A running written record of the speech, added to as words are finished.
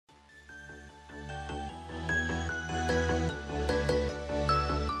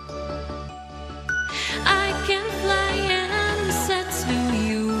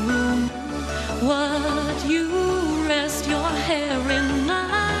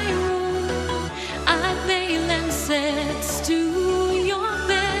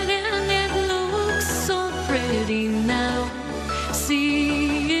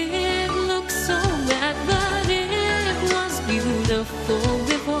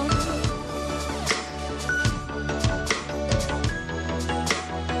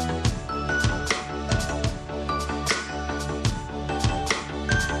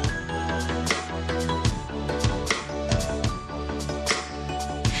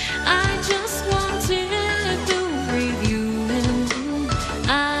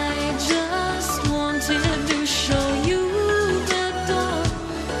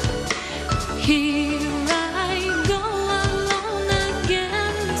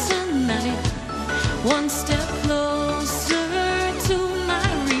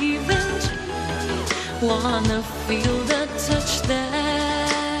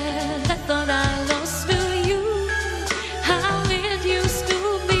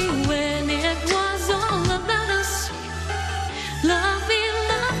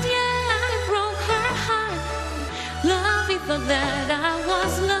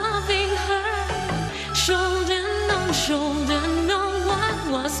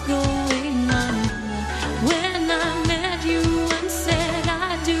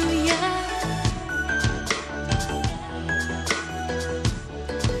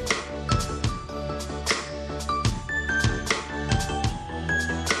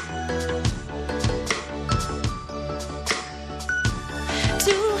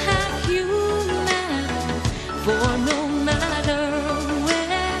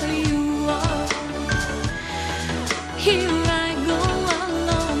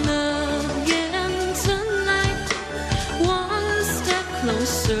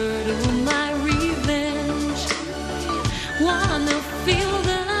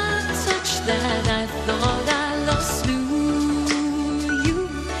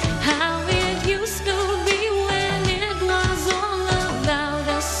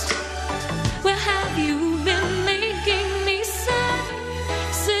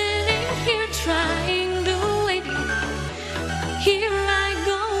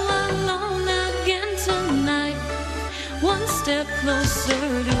step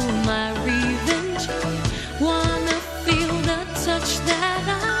closer to my revenge. Wanna feel the touch that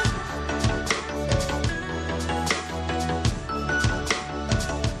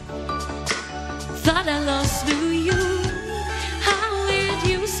thought I lost to you. How it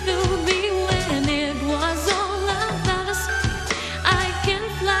used to be when it was all about us. I can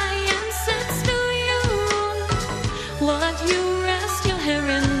fly and sense to you. What you rest your hair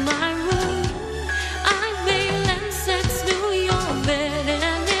in my room. I bail and sex to your bed,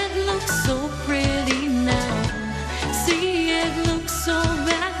 and it looks so pretty now. See, it looks so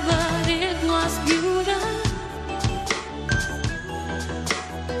bad, but it was beautiful.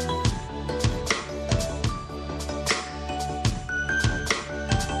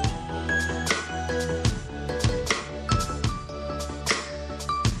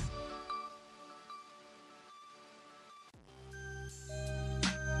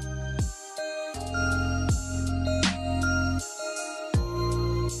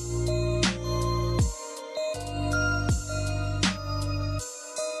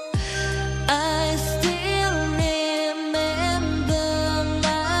 I still remember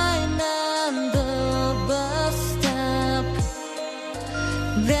lying on the bus stop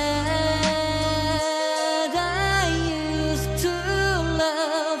that I used to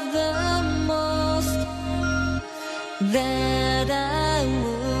love the most, that I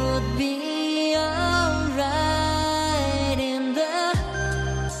would be alright in the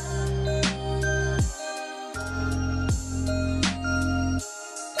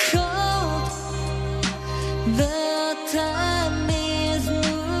cold. The time is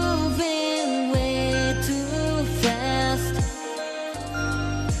moving way too fast.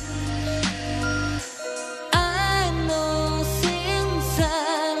 I know since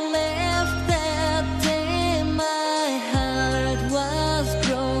I left that day my heart was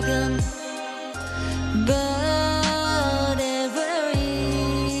broken, but every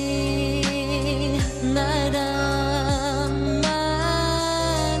night on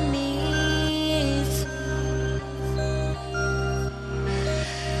my knees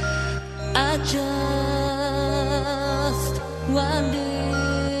I just want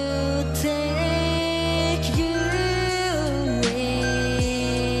to take you with.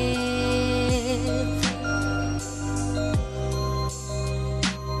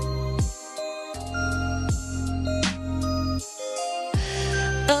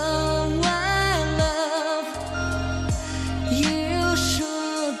 Oh, my love, you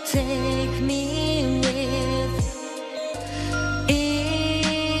should take me with.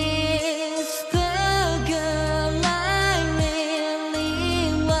 Is the girl I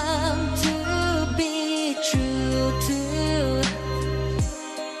really want to be true to.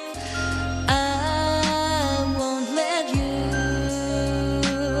 I won't let you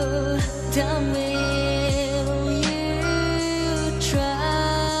down